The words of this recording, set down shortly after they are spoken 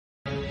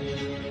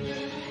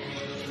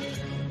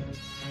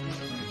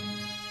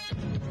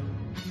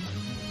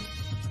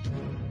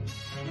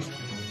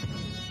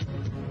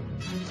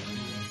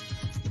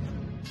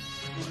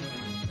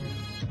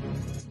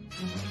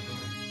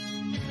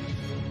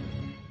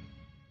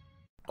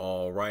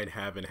All right,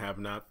 have and have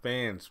not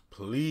fans,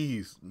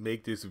 please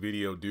make this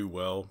video do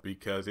well,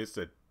 because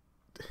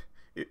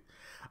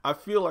I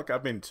feel like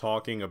I've been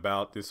talking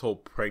about this whole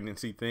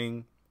pregnancy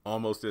thing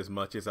almost as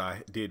much as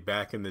I did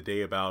back in the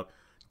day about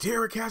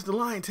Derek has the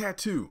lion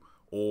tattoo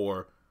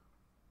or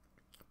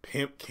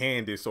Pimp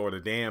Candace or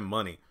the damn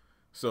money.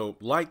 So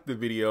like the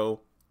video,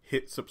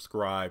 hit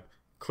subscribe,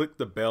 click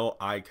the bell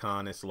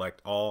icon and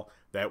select all.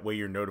 That way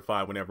you're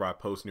notified whenever I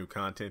post new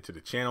content to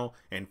the channel,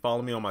 and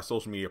follow me on my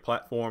social media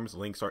platforms.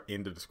 Links are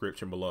in the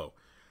description below.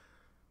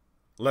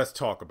 Let's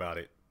talk about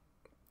it.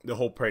 The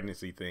whole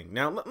pregnancy thing.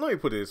 Now, let me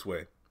put it this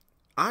way.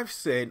 I've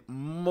said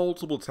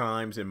multiple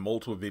times in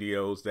multiple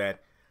videos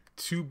that,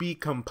 to be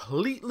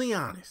completely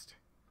honest,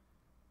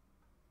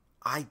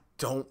 I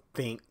don't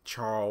think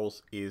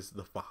Charles is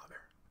the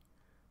father.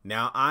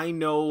 Now, I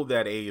know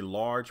that a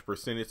large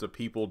percentage of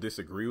people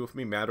disagree with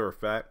me. Matter of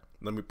fact,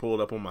 let me pull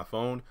it up on my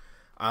phone.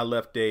 I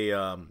left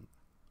a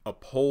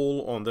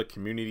poll on the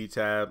community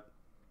tab.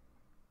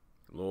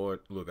 Lord,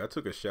 look, I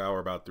took a shower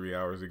about 3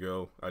 hours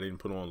ago. I didn't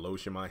put on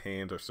lotion. My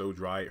hands are so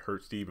dry it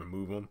hurts to even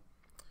move them.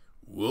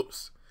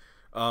 Whoops.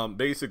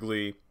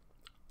 Basically,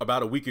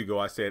 about a week ago,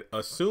 I said,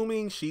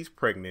 assuming she's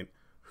pregnant,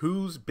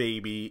 whose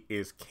baby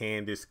is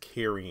Candace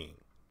carrying?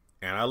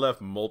 And I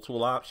left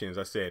multiple options.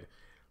 I said,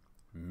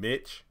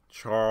 Mitch,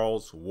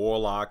 Charles,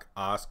 Warlock,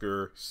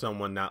 Oscar,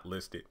 someone not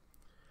listed.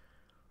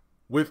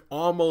 With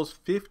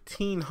almost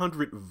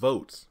 1,500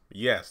 votes,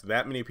 yes,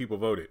 that many people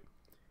voted,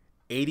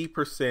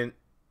 80%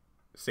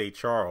 say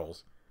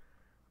Charles.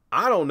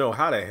 I don't know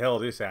how the hell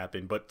this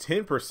happened, but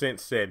 10%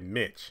 said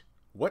Mitch.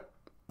 What?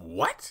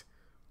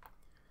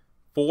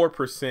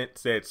 4%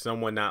 said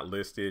someone not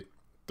listed.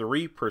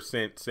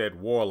 3%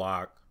 said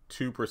Warlock.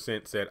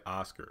 2% said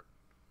Oscar.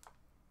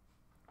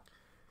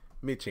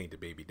 Mitch ain't the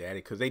baby daddy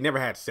because they never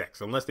had sex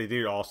unless they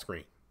did it off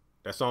screen.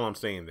 That's all I'm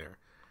saying there.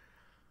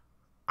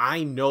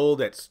 I know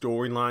that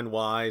storyline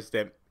wise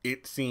that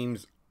it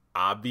seems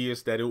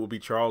obvious that it will be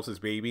Charles's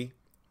baby,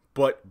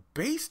 but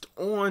based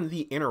on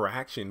the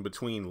interaction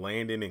between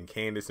Landon and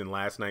Candace in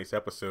last night's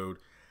episode,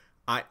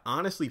 I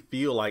honestly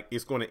feel like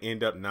it's going to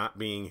end up not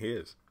being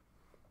his.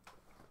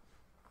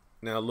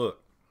 Now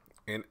look,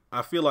 and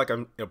I feel like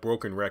I'm a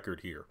broken record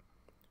here,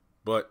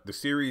 but the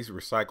series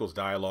recycles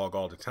dialogue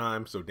all the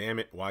time, so damn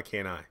it, why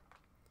can't I?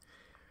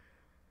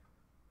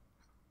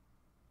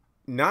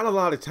 Not a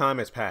lot of time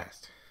has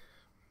passed.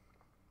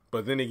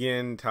 But then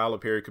again, Tyler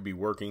Perry could be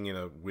working in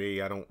a way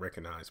I don't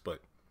recognize. But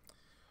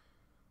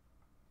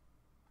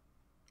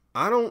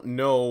I don't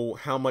know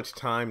how much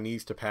time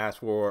needs to pass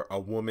for a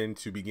woman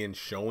to begin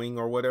showing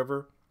or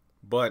whatever.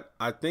 But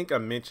I think I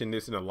mentioned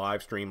this in a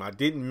live stream. I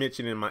didn't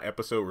mention it in my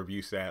episode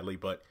review, sadly.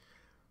 But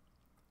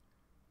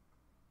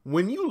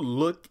when you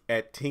look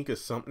at Tinka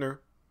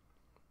Sumter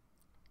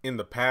in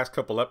the past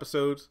couple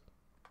episodes,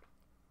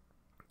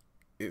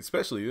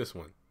 especially this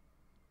one,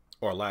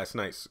 or last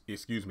night's,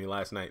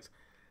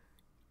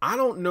 I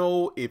don't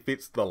know if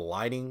it's the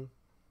lighting.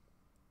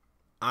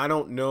 I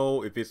don't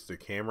know if it's the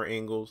camera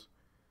angles.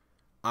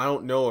 I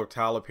don't know if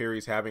Tyler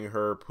Perry's having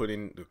her put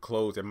in the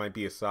clothes that might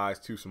be a size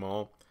too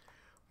small.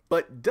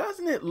 But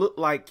doesn't it look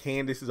like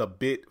Candace is a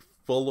bit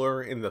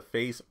fuller in the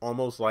face?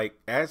 Almost like,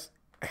 as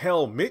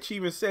hell, Mitch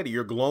even said it,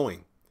 you're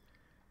glowing.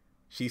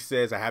 She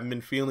says, I haven't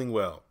been feeling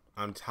well.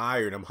 I'm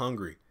tired. I'm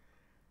hungry.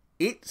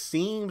 It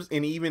seems,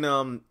 and even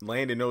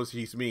Landon knows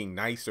she's being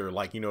nicer,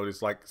 like, you know,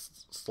 there's like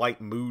slight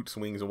mood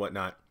swings and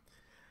whatnot.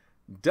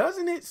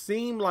 Doesn't it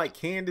seem like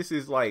Candace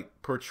is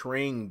like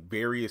portraying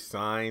various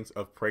signs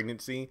of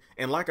pregnancy?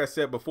 And like I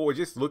said before,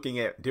 just looking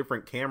at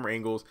different camera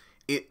angles,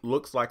 it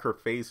looks like her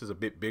face is a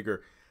bit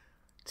bigger.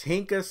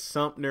 Tinka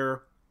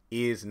Sumter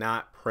is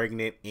not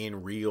pregnant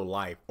in real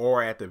life,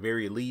 or at the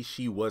very least,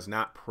 she was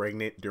not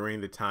pregnant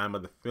during the time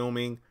of the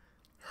filming.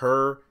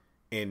 Her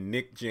and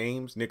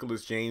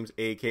Nicholas James,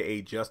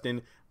 aka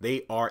Justin,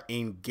 they are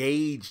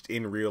engaged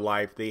in real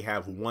life. They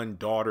have one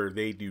daughter.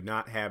 They do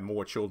not have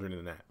more children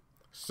than that.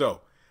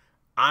 So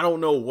I don't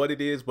know what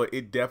it is, but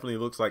it definitely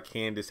looks like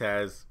Candace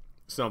has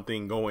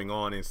something going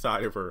on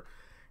inside of her,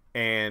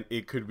 and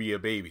it could be a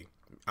baby.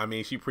 I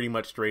mean, she pretty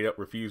much straight up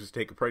refuses to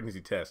take a pregnancy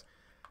test.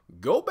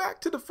 Go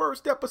back to the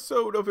first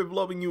episode of If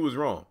Loving You Was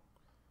Wrong.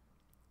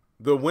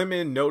 The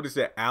women noticed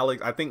that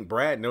Alex, I think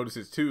Brad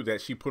notices too, that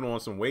she put on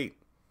some weight.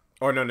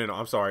 Or no,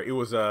 I'm sorry. It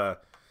was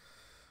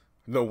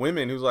the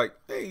women who's like,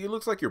 hey, it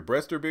looks like your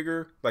breasts are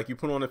bigger. Like you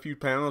put on a few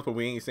pounds, but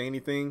we ain't saying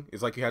anything.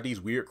 It's like you have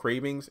these weird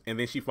cravings. And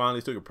then she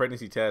finally took a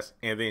pregnancy test,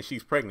 and then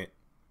she's pregnant.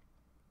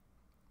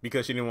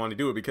 Because she didn't want to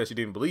do it, because she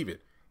didn't believe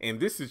it. In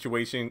this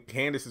situation,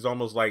 Candace is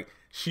almost like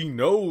she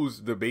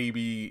knows the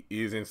baby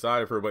is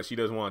inside of her, but she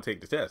doesn't want to take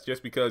the test.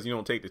 Just because you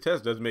don't take the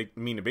test doesn't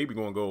mean the baby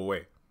going to go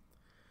away.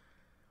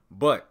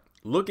 But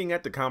looking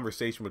at the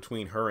conversation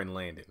between her and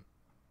Landon,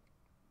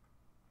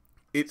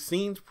 it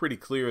seems pretty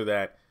clear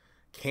that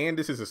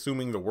Candace is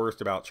assuming the worst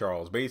about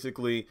Charles.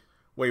 Basically,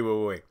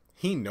 wait.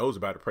 He knows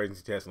about the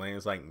pregnancy test.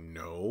 Landon's like,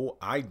 no.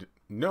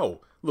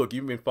 Look,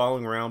 you've been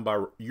following around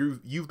by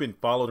you've been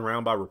followed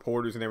around by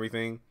reporters and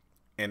everything,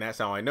 and that's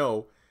how I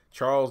know.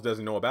 Charles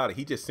doesn't know about it.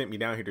 He just sent me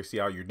down here to see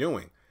how you're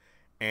doing.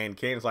 And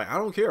Candace's like, I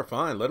don't care.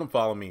 Fine. Let him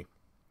follow me.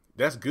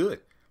 That's good.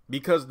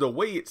 Because the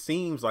way it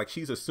seems like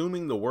she's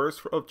assuming the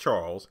worst of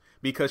Charles,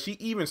 because she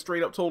even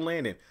straight up told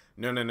Landon,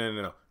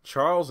 no.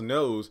 Charles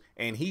knows,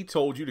 and he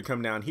told you to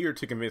come down here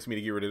to convince me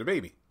to get rid of the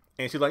baby.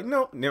 And she's like,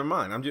 no, never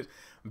mind. I'm just,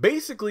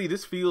 basically,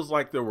 this feels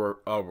like there were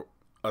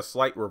a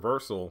slight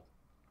reversal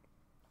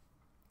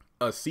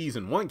of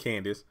season 1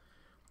 Candace,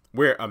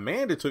 where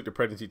Amanda took the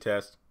pregnancy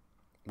test,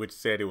 which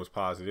said it was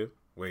positive.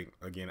 Wait,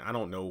 again, I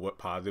don't know what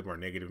positive or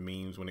negative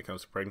means when it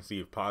comes to pregnancy.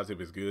 If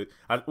positive is good,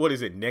 what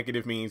is it?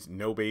 Negative means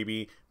no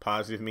baby.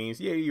 Positive means,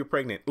 yeah, you're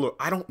pregnant. Look,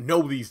 I don't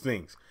know these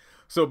things.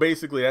 So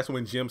basically, that's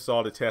when Jim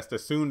saw the test,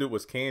 assumed it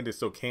was Candace.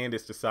 So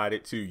Candace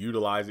decided to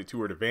utilize it to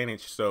her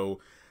advantage.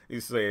 So he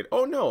said,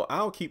 oh no,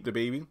 I'll keep the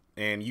baby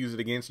and use it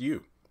against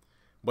you.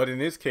 But in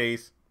this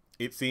case,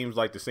 it seems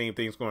like the same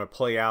thing's going to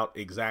play out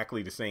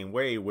exactly the same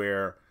way,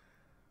 where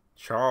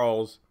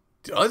Charles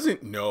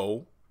doesn't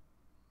know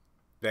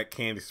that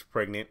Candace is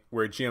pregnant,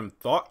 where Jim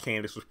thought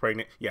Candace was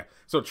pregnant. Yeah,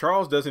 so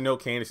Charles doesn't know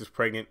Candace is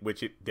pregnant,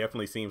 which it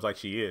definitely seems like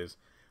she is.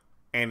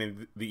 And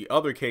in the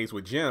other case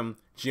with Jim,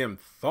 Jim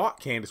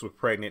thought Candace was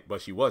pregnant,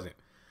 but she wasn't.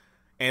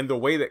 And the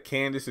way that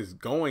Candace is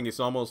going, it's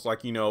almost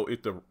like, you know,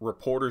 if the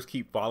reporters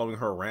keep following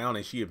her around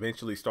and she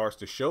eventually starts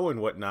to show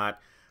and whatnot,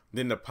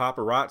 then the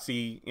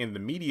paparazzi in the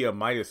media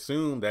might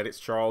assume that it's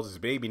Charles's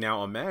baby.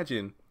 Now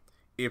imagine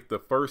if the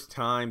first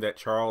time that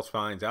Charles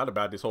finds out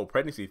about this whole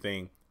pregnancy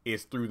thing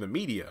is through the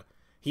media.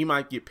 He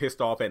might get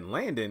pissed off at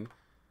Landon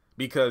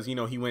because, you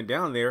know, he went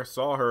down there,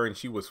 saw her, and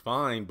she was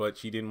fine, but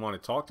she didn't want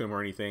to talk to him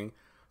or anything.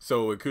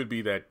 So it could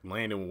be that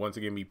Landon will once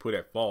again be put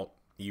at fault,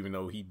 even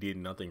though he did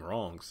nothing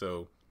wrong.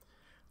 So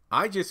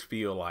I just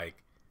feel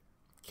like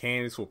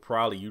Candace will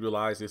probably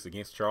utilize this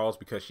against Charles,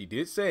 because she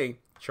did say,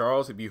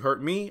 Charles, if you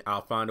hurt me,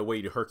 I'll find a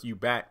way to hurt you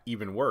back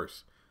even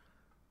worse.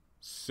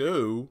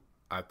 So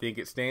I think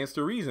it stands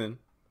to reason.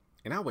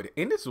 And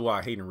this is why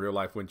I hate in real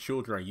life when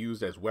children are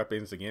used as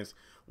weapons against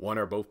one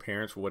or both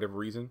parents for whatever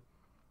reason.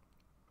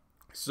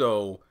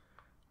 So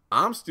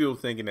I'm still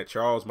thinking that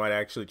Charles might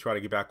actually try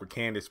to get back with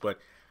Candace, but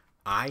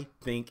I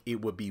think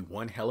it would be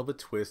one hell of a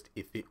twist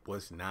if it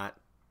was not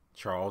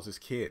Charles's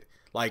kid.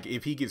 Like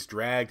if he gets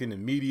dragged in the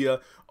media,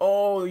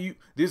 oh,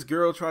 this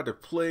girl tried to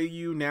play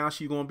you, now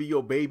she's gonna be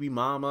your baby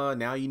mama,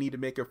 now you need to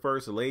make her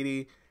first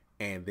lady,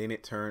 and then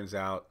it turns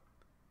out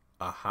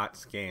a hot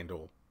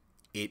scandal.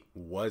 It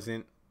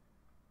wasn't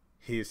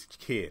his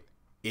kid.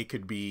 It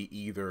could be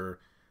either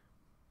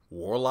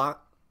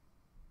Warlock,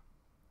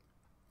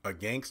 a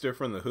gangster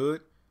from the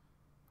hood,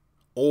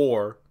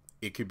 or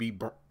it could be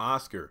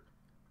Oscar,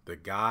 the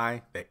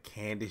guy that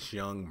Candace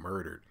Young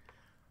murdered.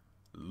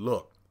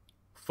 Look,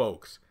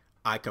 folks,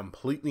 I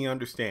completely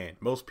understand.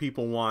 Most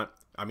people want,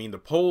 the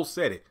poll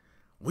said it.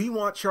 We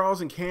want Charles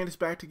and Candace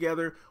back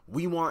together.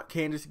 We want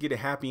Candace to get a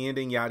happy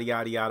ending, yada,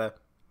 yada, yada.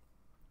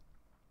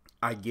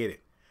 I get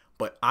it.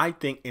 But I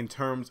think in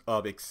terms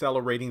of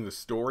accelerating the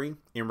story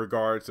in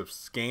regards of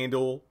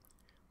scandal,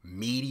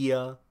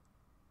 media,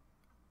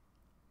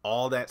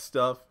 all that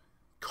stuff,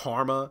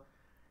 karma,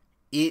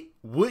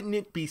 wouldn't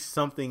it be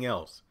something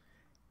else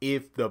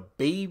if the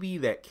baby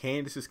that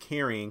Candace is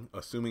carrying,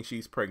 assuming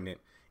she's pregnant,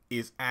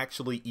 is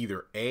actually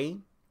either A,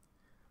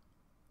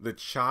 the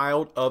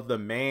child of the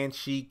man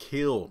she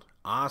killed,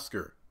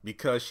 Oscar,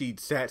 because she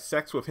had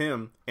sex with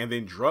him and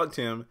then drugged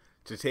him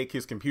to take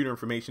his computer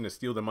information to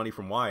steal the money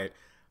from Wyatt.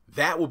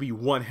 That would be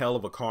one hell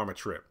of a karma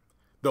trip.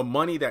 The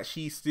money that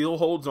she still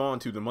holds on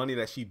to, the money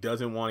that she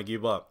doesn't want to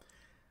give up,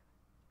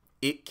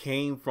 it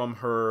came from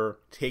her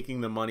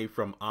taking the money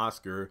from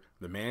Oscar,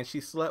 the man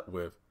she slept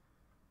with,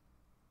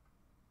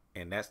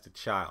 and that's the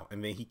child.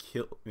 And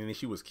then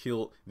she was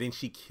killed. Then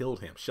she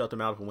killed him, shoved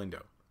him out of a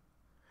window.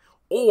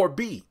 Or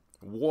B,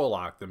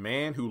 Warlock, the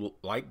man who,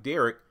 like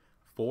Derek,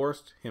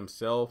 forced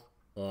himself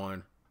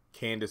on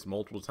Candace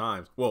multiple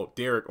times. Well,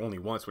 Derek only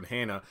once with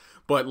Hannah,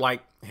 but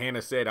like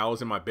Hannah said, I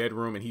was in my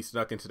bedroom and he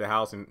snuck into the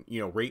house and,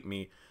 raped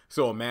me.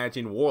 So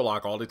imagine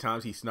Warlock, all the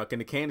times he snuck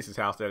into Candace's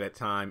house at that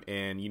time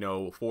and,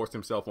 forced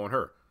himself on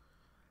her.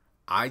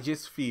 I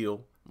just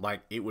feel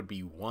like it would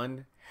be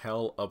one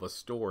hell of a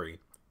story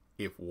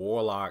if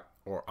Warlock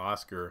or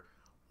Oscar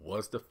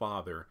was the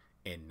father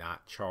and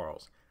not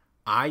Charles.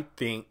 I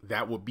think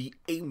that would be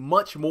a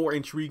much more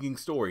intriguing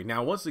story.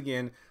 Now, once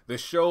again, the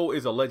show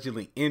is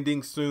allegedly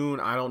ending soon.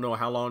 I don't know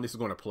how long this is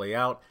going to play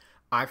out.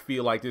 I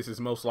feel like this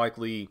is most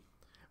likely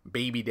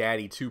Baby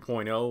Daddy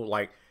 2.0.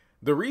 Like,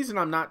 the reason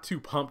I'm not too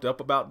pumped up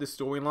about this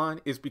storyline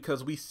is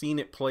because we've seen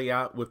it play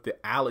out with the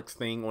Alex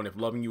thing on If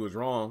Loving You Is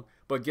Wrong.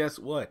 But guess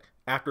what?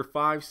 After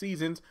 5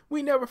 seasons,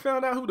 we never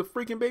found out who the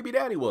freaking baby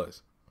daddy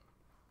was.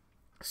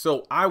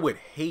 So I would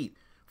hate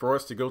for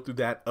us to go through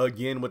that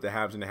again with the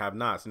haves and the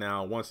have-nots.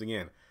 Now, once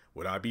again,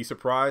 would I be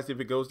surprised if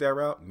it goes that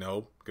route?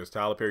 No, because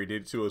Tyler Perry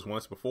did it to us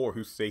once before.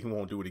 Who's to say he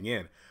won't do it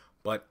again?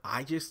 But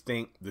I just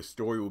think the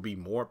story would be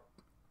more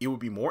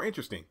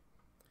interesting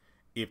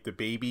if the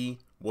baby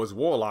was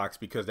Warlock's,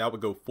 because that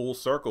would go full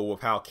circle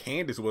with how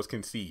Candace was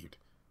conceived,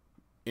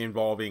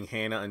 involving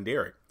Hannah and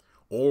Derek.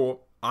 Or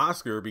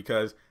Oscar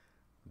because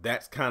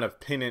that's kind of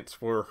penance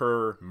for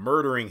her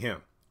murdering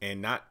him.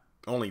 And not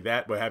only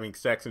that, but having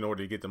sex in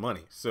order to get the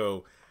money.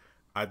 So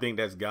I think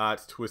that's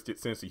God's twisted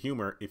sense of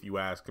humor, if you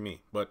ask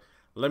me. But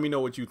let me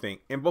know what you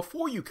think. And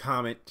before you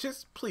comment,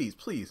 just please,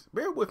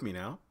 bear with me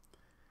now.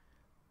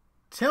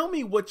 Tell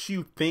me what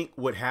you think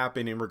would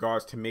happen in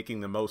regards to making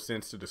the most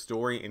sense to the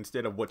story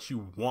instead of what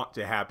you want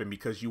to happen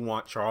because you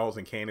want Charles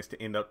and Candace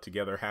to end up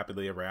together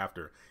happily ever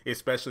after.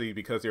 Especially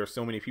because there are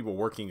so many people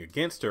working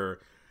against her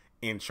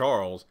in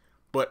Charles.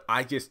 But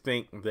I just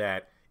think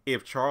that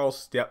if Charles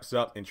steps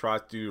up and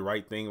tries to do the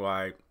right thing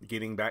by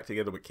getting back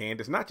together with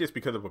Candace, not just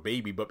because of a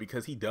baby, but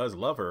because he does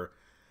love her,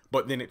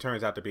 but then it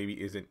turns out the baby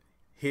isn't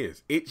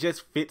his. It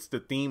just fits the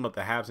theme of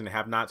the haves and the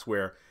have-nots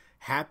where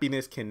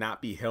happiness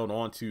cannot be held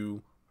on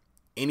to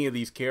any of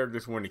these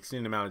characters for an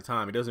extended amount of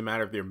time. It doesn't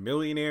matter if they're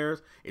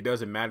millionaires. It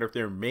doesn't matter if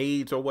they're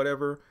maids or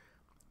whatever.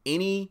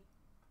 Any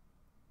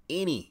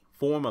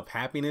form of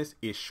happiness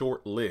is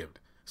short-lived.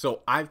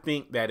 So I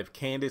think that if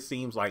Candace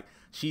seems like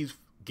she's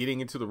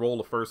getting into the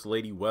role of First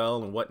Lady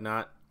well and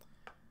whatnot,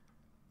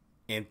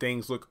 and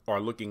things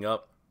are looking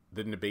up,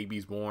 then the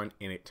baby's born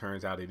and it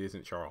turns out it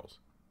isn't Charles.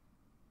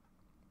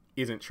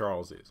 Isn't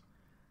Charles is.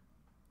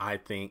 I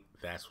think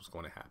that's what's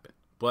going to happen.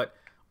 But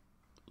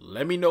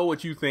let me know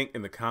what you think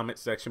in the comment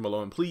section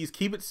below. And please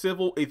keep it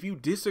civil. If you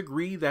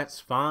disagree, that's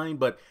fine.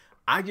 But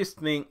I just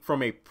think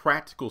from a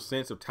practical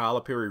sense of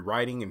Tyler Perry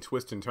writing and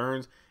twists and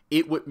turns,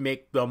 it would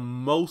make the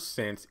most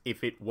sense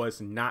if it was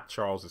not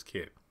Charles's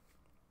kid.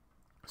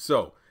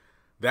 So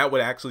that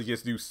would actually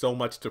just do so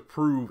much to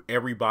prove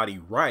everybody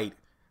right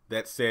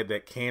that said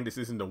that Candace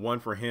isn't the one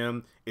for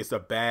him. It's a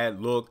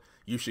bad look.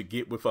 You should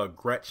get with a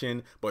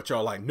Gretchen. But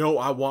y'all like, no,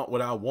 I want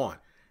what I want.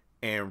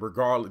 And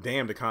regardless,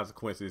 damn the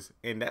consequences.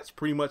 And that's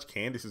pretty much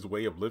Candace's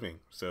way of living.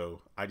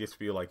 So I just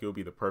feel like it'll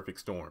be the perfect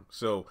storm.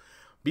 So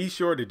be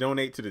sure to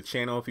donate to the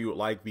channel if you would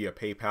like via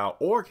PayPal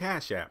or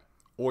Cash App.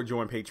 Or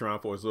join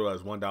Patreon for as little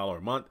as $1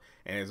 a month.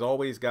 And as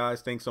always,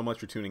 guys, thanks so much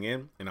for tuning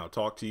in. And I'll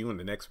talk to you in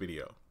the next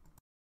video.